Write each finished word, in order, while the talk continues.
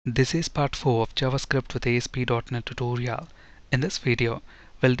This is part 4 of JavaScript with ASP.NET tutorial. In this video,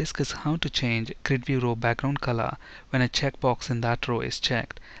 we'll discuss how to change grid view row background color when a checkbox in that row is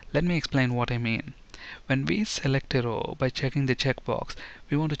checked. Let me explain what I mean. When we select a row by checking the checkbox,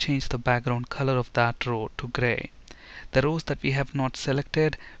 we want to change the background color of that row to gray. The rows that we have not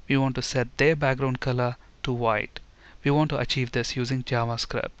selected, we want to set their background color to white. We want to achieve this using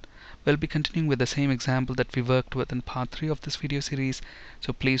JavaScript. We'll be continuing with the same example that we worked with in part 3 of this video series,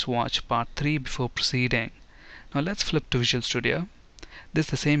 so please watch part 3 before proceeding. Now let's flip to Visual Studio. This is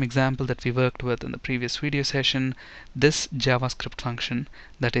the same example that we worked with in the previous video session. This JavaScript function,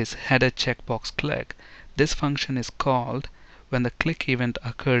 that is HeaderCheckBoxClick, this function is called when the click event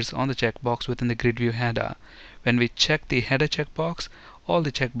occurs on the checkbox within the grid view header. When we check the header checkbox, all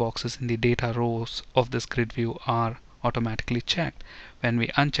the checkboxes in the data rows of this grid view are automatically checked. When we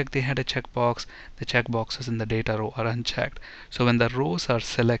uncheck the header checkbox, the checkboxes in the data row are unchecked. So when the rows are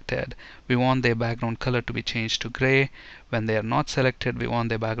selected, we want their background color to be changed to gray. When they are not selected, we want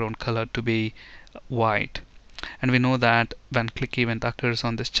their background color to be white. And we know that when click event occurs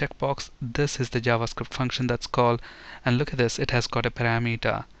on this checkbox, this is the JavaScript function that's called. And look at this, it has got a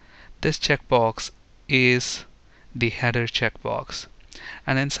parameter. This checkbox is the header checkbox.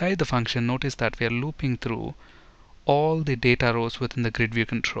 And inside the function, notice that we are looping through all the data rows within the grid view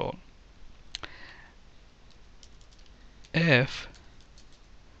control. If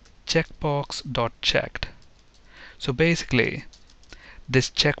checkbox.checked, so basically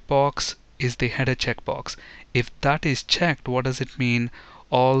this checkbox is the header checkbox. If that is checked, what does it mean?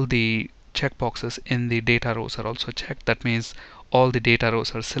 All the checkboxes in the data rows are also checked. That means all the data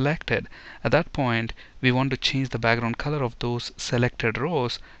rows are selected. At that point, we want to change the background color of those selected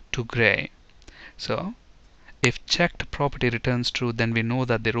rows to gray. So if checked property returns true, then we know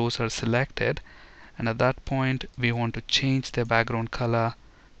that the rows are selected, and at that point we want to change their background color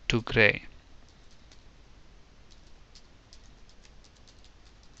to gray.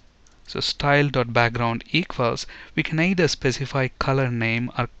 So style.background equals, we can either specify color name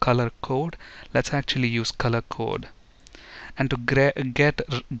or color code. Let's actually use color code. And to get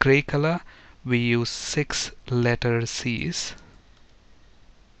gray color, we use 6 letter C's.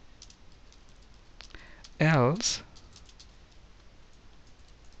 Else,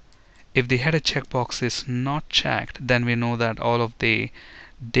 if the header checkbox is not checked, then we know that all of the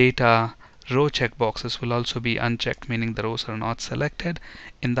data row checkboxes will also be unchecked, meaning the rows are not selected.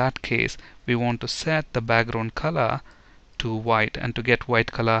 In that case, we want to set the background color to white, and to get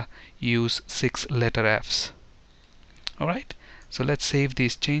white color, use 6 letter F's. Alright, so let's save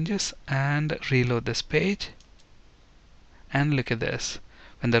these changes and reload this page. And look at this.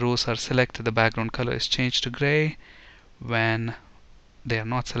 When the rows are selected, the background color is changed to gray. When they are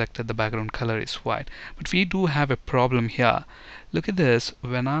not selected, the background color is white. But we do have a problem here. Look at this.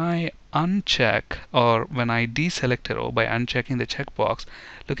 When I uncheck, or when I deselect a row by unchecking the checkbox,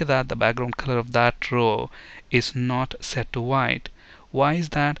 look at that, the background color of that row is not set to white. Why is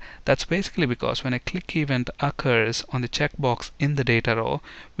that? That's basically because when a click event occurs on the checkbox in the data row,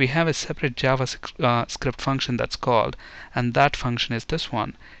 we have a separate JavaScript function that's called, and that function is this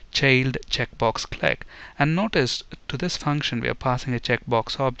one, ChildCheckBoxClick. And notice to this function we are passing a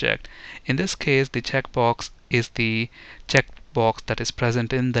checkbox object. In this case, the checkbox is the checkbox that is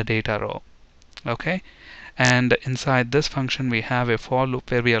present in the data row. Okay? And inside this function we have a for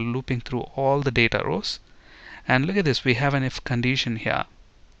loop where we are looping through all the data rows. And look at this, we have an if condition here.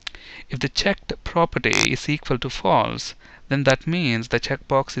 If the checked property is equal to false, then that means the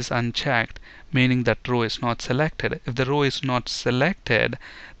checkbox is unchecked, meaning that row is not selected. If the row is not selected,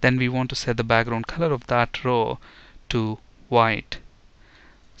 then we want to set the background color of that row to white.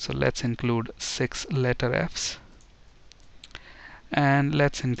 So let's include 6 letter F's, and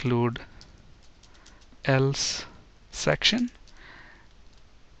let's include else section.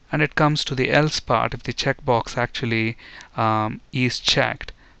 And it comes to the else part if the checkbox actually is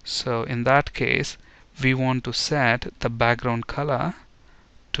checked. So in that case, we want to set the background color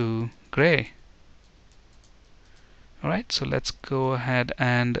to gray. Alright, so let's go ahead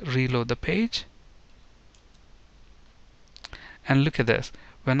and reload the page. And look at this.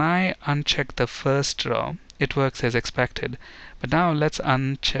 When I uncheck the first row, it works as expected. But now let's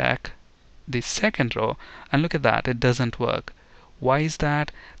uncheck the second row, and look at that, it doesn't work. Why is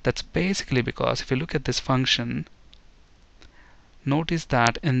that? That's basically because if you look at this function, notice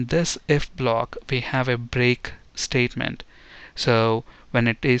that in this if block we have a break statement. So when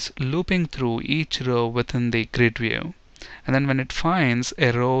it is looping through each row within the grid view, and then when it finds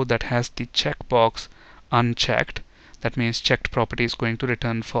a row that has the checkbox unchecked, that means checked property is going to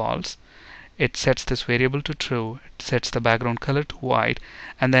return false. it sets this variable to true, it sets the background color to white,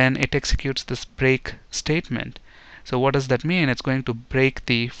 and then it executes this break statement. So what does that mean? It's going to break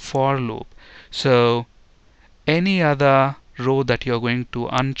the for loop. So any other row that you're going to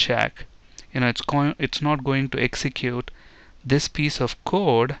uncheck, it's not going to execute this piece of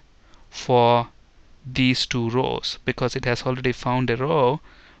code for these two rows, because it has already found a row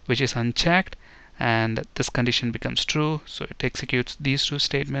which is unchecked, and this condition becomes true. So it executes these two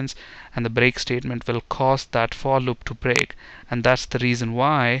statements, and the break statement will cause that for loop to break, and that's the reason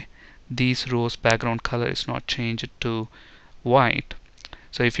why these rows background color is not changed to white.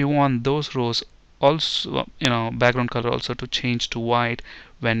 So if you want those rows also, background color also to change to white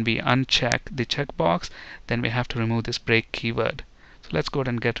when we uncheck the checkbox, then we have to remove this break keyword. So let's go ahead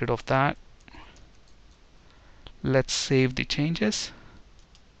and get rid of that. Let's save the changes,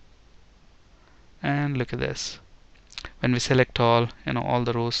 and look at this. When we select all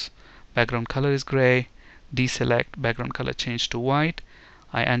the rows background color is gray, deselect, background color change to white.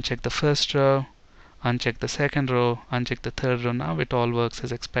 I uncheck the first row, uncheck the second row, uncheck the third row. Now it all works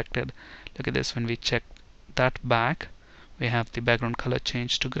as expected. Look at this. When we check that back, we have the background color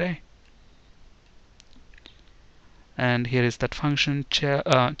change to gray. And here is that function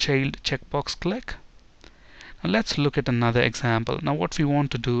ChildCheckBoxClick. Now let's look at another example. Now what we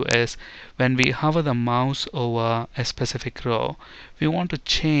want to do is, when we hover the mouse over a specific row, we want to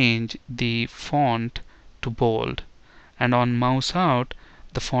change the font to bold, and on mouse out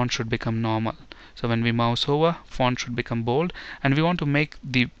the font should become normal. So when we mouse over, font should become bold, and we want to make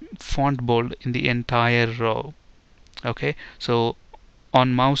the font bold in the entire row. Okay, so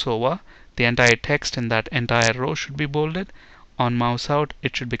on mouse over, the entire text in that entire row should be bolded. On mouse out,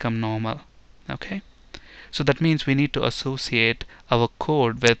 it should become normal. Okay, so that means we need to associate our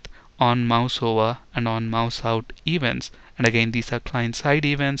code with on mouse over and on mouse out events. And again, these are client-side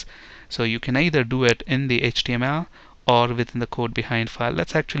events, so you can either do it in the HTML or within the code behind file.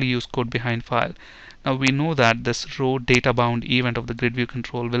 Let's actually use code behind file. Now we know that this row data bound event of the grid view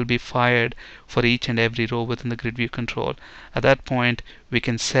control will be fired for each and every row within the grid view control. At that point, we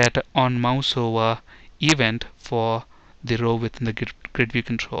can set on mouse over event for the row within the grid view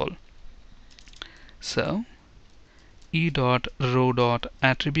control. So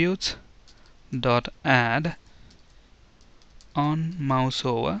e.row.attributes.add on mouse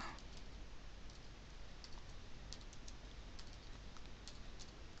over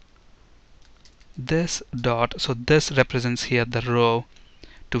this dot. So this represents here the row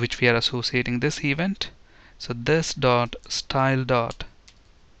to which we are associating this event. So this dot style dot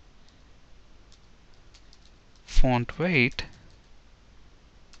font weight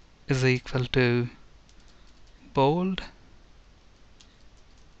is equal to bold.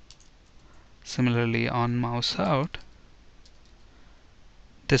 Similarly, on mouse out,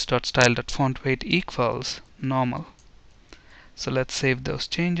 this dot style dot font weight equals normal. So let's save those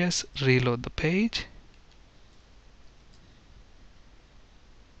changes, reload the page,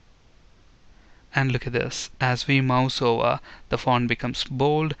 and look at this. As we mouse over, the font becomes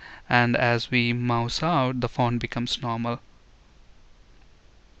bold, and as we mouse out, the font becomes normal.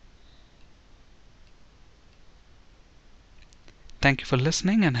 Thank you for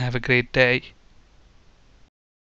listening, and have a great day.